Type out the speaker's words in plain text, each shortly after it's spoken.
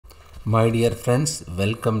My dear friends,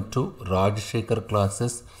 welcome to Rajshekhar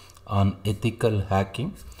classes on ethical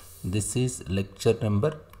hacking. This is lecture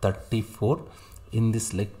number 34. In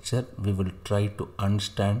this lecture, we will try to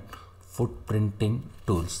understand footprinting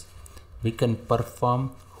tools. We can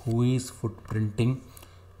perform Whois footprinting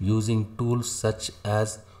using tools such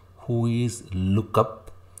as Whois lookup,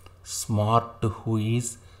 smart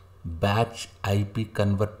Whois, batch IP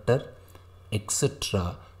converter,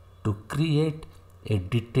 etc. to create a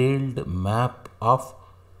detailed map of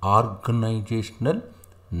organizational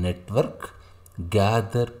network,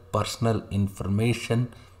 gather personal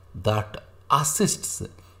information that assists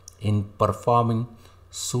in performing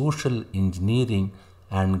social engineering,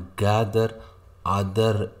 and gather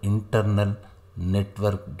other internal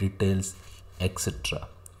network details, etc.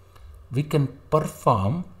 We can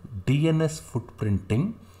perform DNS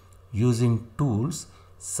footprinting using tools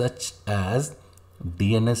such as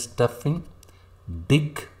DNS stuffing,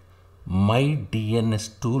 Dig,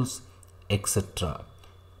 MyDNS tools, etc.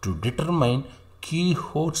 to determine key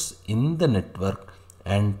hosts in the network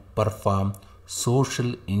and perform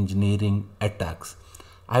social engineering attacks.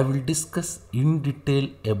 I will discuss in detail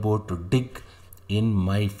about Dig in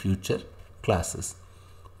my future classes.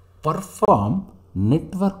 Perform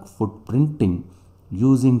network footprinting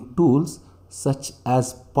using tools such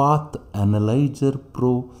as Path Analyzer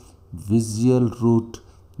Pro, Visual Root,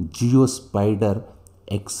 GeoSpider,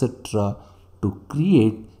 etc. to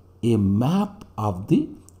create a map of the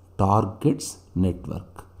target's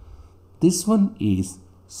network. This one is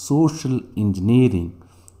social engineering.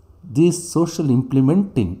 These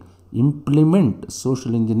implement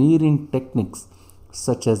social engineering techniques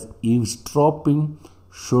such as eavesdropping,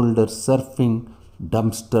 shoulder surfing,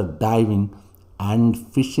 dumpster diving, and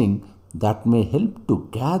phishing that may help to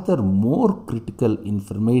gather more critical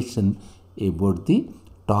information about the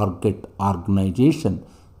target organization.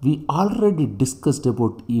 We already discussed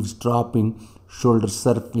about eavesdropping, shoulder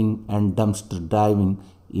surfing, and dumpster diving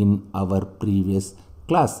in our previous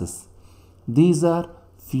classes. These are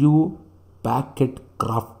few packet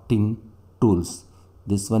crafting tools.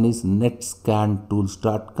 This one is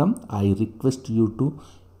netscantools.com. I request you to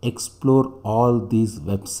explore all these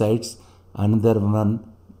websites. Another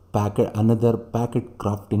packet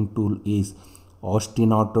crafting tool is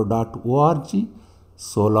austinauto.org,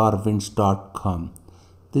 solarwinds.com.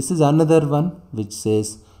 This is another one which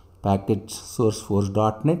says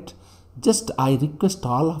packetsourceforce.net. Just I request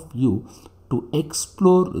all of you to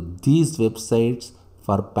explore these websites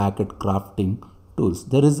for packet crafting tools.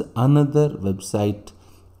 There is another website,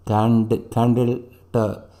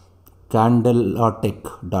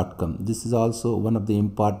 Candleatech.com. This is also one of the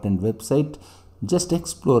important websites. Just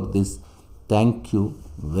explore this. Thank you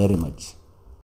very much.